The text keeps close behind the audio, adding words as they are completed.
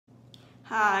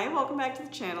Hi, welcome back to the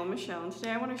channel, Michelle, and today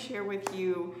I want to share with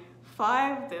you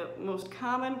 5 of the most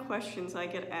common questions I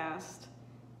get asked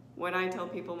when I tell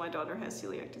people my daughter has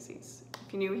celiac disease.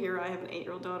 If you're new here, I have an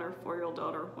 8-year-old daughter, 4-year-old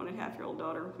daughter, 1.5-year-old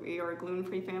daughter. We are a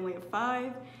gluten-free family of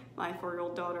 5. My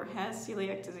 4-year-old daughter has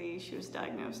celiac disease. She was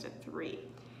diagnosed at 3.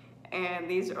 And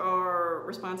these are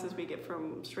responses we get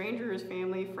from strangers,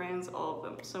 family, friends, all of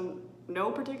them. So no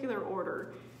particular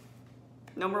order.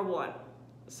 Number 1.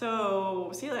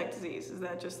 So celiac disease, is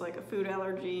that just like a food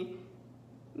allergy?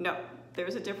 No,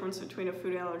 there's a difference between a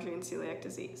food allergy and celiac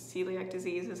disease. Celiac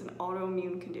disease is an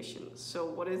autoimmune condition. So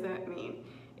what does that mean?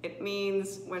 It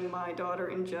means when my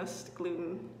daughter ingests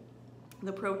gluten,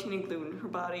 the protein in gluten, her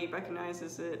body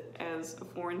recognizes it as a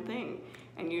foreign thing.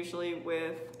 And usually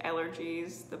with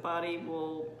allergies, the body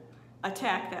will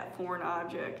attack that foreign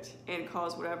object and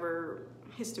cause whatever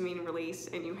histamine release,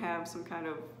 and you have some kind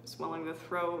of swelling of the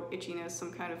throat, itchiness,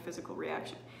 some kind of physical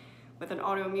reaction. With an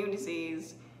autoimmune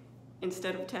disease,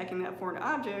 instead of attacking that foreign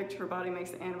object, her body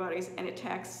makes the antibodies and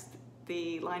attacks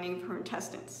the lining of her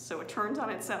intestines. So it turns on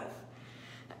itself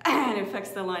and affects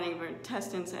the lining of her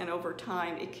intestines, and over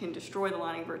time it can destroy the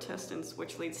lining of her intestines,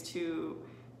 which leads to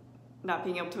not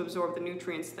being able to absorb the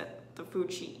nutrients that the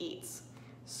food she eats.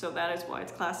 So that is why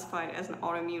it's classified as an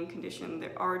autoimmune condition.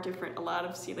 There are a lot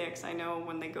of celiacs I know,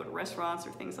 when they go to restaurants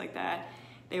or things like that,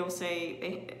 they will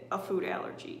say a food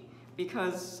allergy,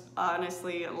 because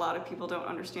honestly a lot of people don't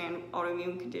understand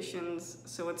autoimmune conditions,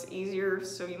 so it's easier.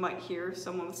 So you might hear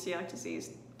someone with celiac disease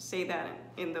say that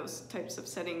in those types of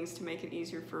settings to make it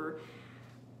easier for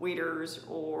waiters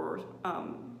or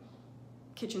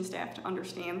kitchen staff to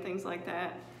understand things like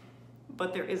that,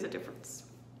 but there is a difference.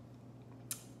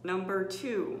 Number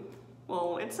 2,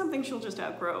 well, it's something she'll just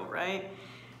outgrow, right?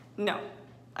 No,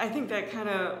 I think that kind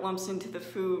of lumps into the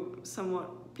food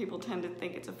somewhat. People tend to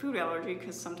think it's a food allergy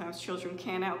because sometimes children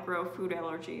can outgrow food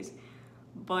allergies,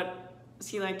 but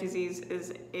celiac disease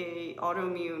is an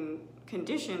autoimmune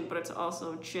condition, but it's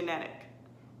also genetic,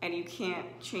 and you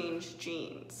can't change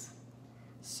genes.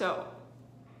 So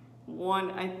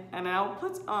and I'll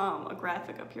put a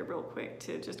graphic up here real quick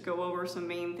to just go over some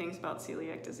main things about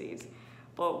celiac disease.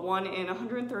 But 1 in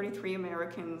 133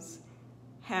 Americans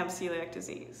have celiac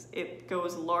disease. It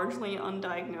goes largely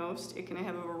undiagnosed. It can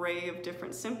have an array of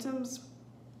different symptoms,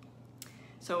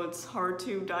 so it's hard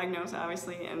to diagnose,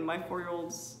 obviously. And my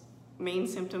 4-year-old's main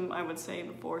symptom, I would say,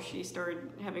 before she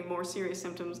started having more serious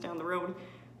symptoms down the road,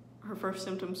 her first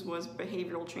symptoms was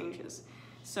behavioral changes.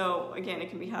 So again, it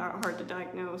can be hard to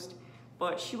diagnose,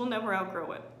 but she will never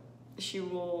outgrow it. She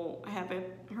will have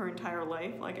it her entire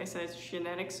life. Like I said, it's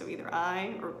genetic, so either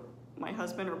I or my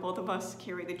husband or both of us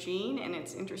carry the gene, and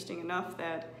it's interesting enough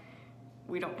that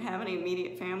we don't have any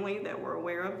immediate family that we're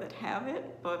aware of that have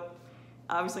it, but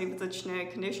obviously if it's a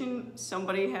genetic condition,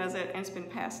 somebody has it and it's been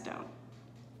passed down.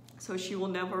 So she will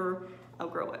never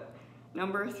outgrow it.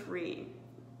 Number 3,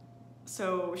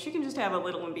 so she can just have a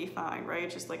little and be fine, right?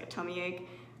 Just like a tummy ache.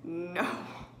 No.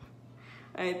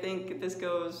 I think this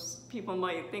goes, people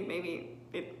might think maybe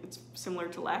it's similar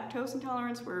to lactose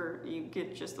intolerance, where you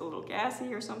get just a little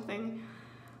gassy or something,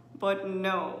 but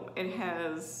no, it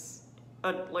has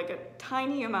like a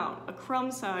tiny amount, a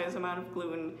crumb-size amount of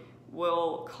gluten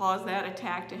will cause that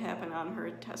attack to happen on her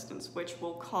intestines, which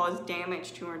will cause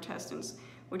damage to her intestines,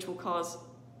 which will cause,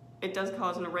 it does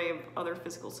cause an array of other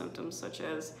physical symptoms such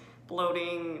as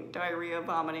bloating, diarrhea,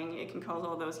 vomiting. It can cause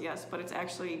all those, yes, but it's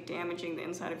actually damaging the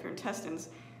inside of your intestines,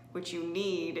 which you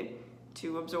need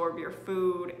to absorb your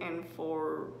food and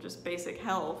for just basic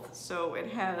health. So it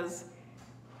has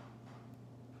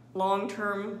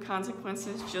long-term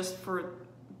consequences just for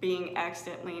being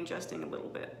accidentally ingesting a little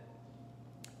bit.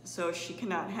 So she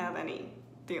cannot have any.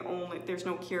 There's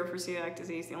no cure for celiac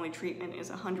disease. The only treatment is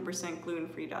 100%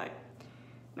 gluten-free diet.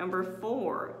 Number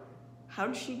 4, how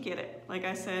did she get it? Like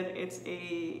I said, it's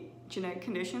a genetic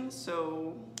condition,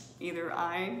 so either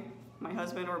I, my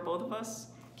husband, or both of us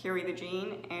carry the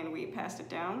gene and we passed it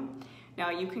down. Now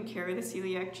you can carry the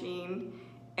celiac gene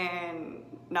and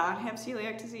not have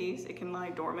celiac disease. It can lie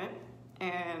dormant,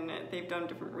 and they've done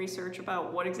different research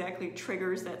about what exactly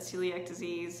triggers that celiac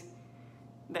disease,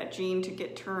 that gene, to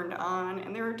get turned on,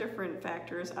 and there are different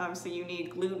factors. Obviously you need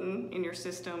gluten in your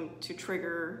system to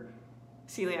trigger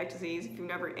celiac disease. If you've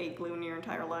never ate gluten your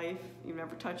entire life, you've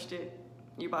never touched it,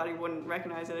 your body wouldn't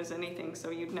recognize it as anything, so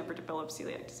you'd never develop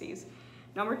celiac disease.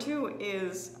 Number 2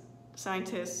 is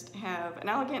scientists have, and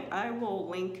now again, I will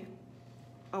link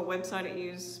a website I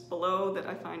use below that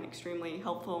I find extremely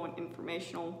helpful and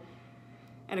informational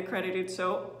and accredited,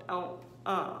 so I'll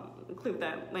include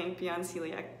that link, Beyond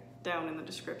Celiac, down in the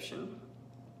description.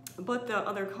 But the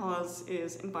other cause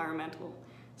is environmental.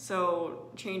 So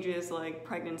changes like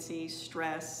pregnancy,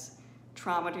 stress,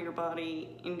 trauma to your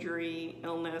body, injury,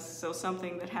 illness, so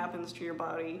something that happens to your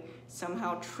body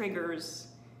somehow triggers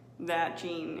that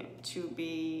gene to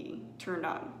be turned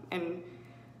on. And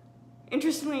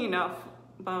interestingly enough,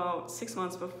 about 6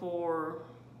 months before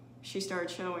she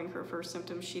started showing her first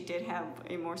symptoms, she did have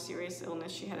a more serious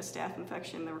illness. She had a staph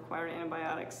infection that required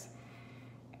antibiotics.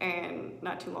 And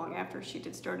not too long after, she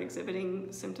did start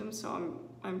exhibiting symptoms, so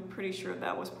I'm pretty sure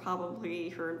that was probably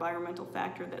her environmental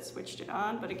factor that switched it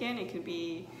on. But again, it can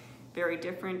be very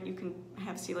different. You can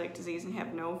have celiac disease and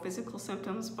have no physical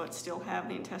symptoms, but still have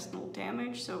the intestinal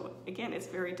damage. So again, it's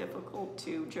very difficult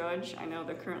to judge. I know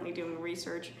they're currently doing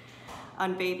research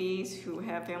on babies who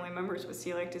have family members with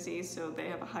celiac disease, so they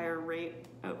have a higher rate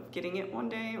of getting it one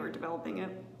day or developing it.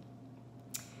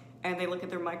 And they look at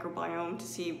their microbiome to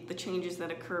see the changes that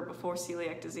occur before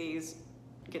celiac disease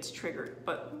gets triggered.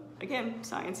 But again,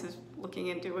 science is looking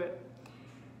into it.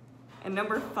 And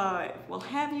number 5, well,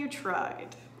 have you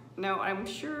tried? Now, I'm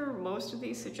sure most of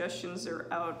these suggestions are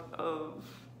out of,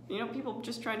 people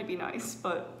just trying to be nice,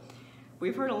 but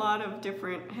we've heard a lot of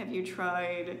different, have you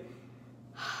tried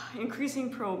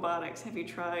increasing probiotics? Have you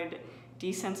tried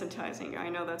desensitizing? I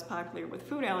know that's popular with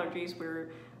food allergies where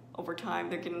over time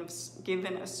they're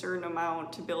given a certain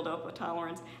amount to build up a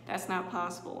tolerance. That's not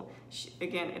possible.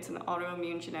 Again, it's an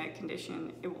autoimmune genetic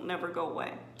condition. It will never go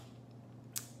away.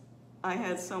 I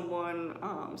had someone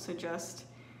suggest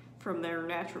from their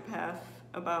naturopath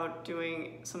about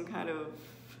doing some kind of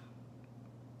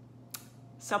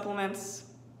supplements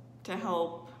to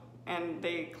help, and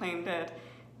they claimed that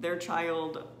their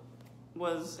child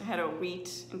had a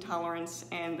wheat intolerance,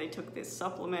 and they took this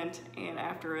supplement, and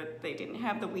after it they didn't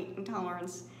have the wheat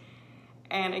intolerance.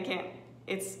 And again,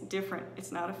 it's different.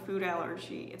 It's not a food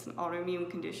allergy, it's an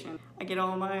autoimmune condition. I get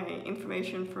all my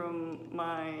information from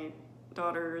my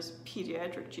daughter's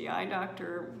pediatric GI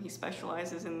doctor. He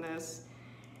specializes in this,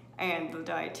 and the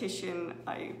dietitian.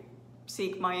 I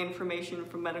seek my information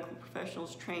from medical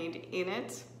professionals trained in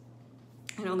it.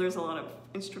 I know there's a lot of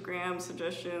Instagram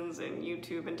suggestions and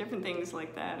YouTube and different things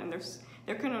like that, and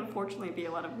there can unfortunately be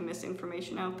a lot of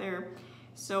misinformation out there.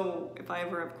 So if I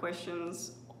ever have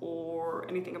questions or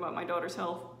anything about my daughter's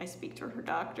health, I speak to her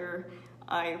doctor.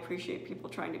 I appreciate people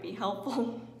trying to be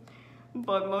helpful,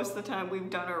 but most of the time we've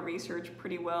done our research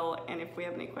pretty well, and if we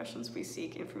have any questions, we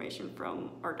seek information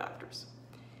from our doctors.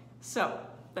 So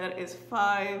that is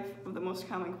 5 of the most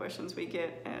common questions we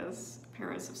get as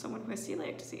parents of someone who has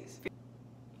celiac disease.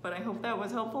 But I hope that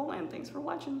was helpful, and thanks for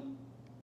watching.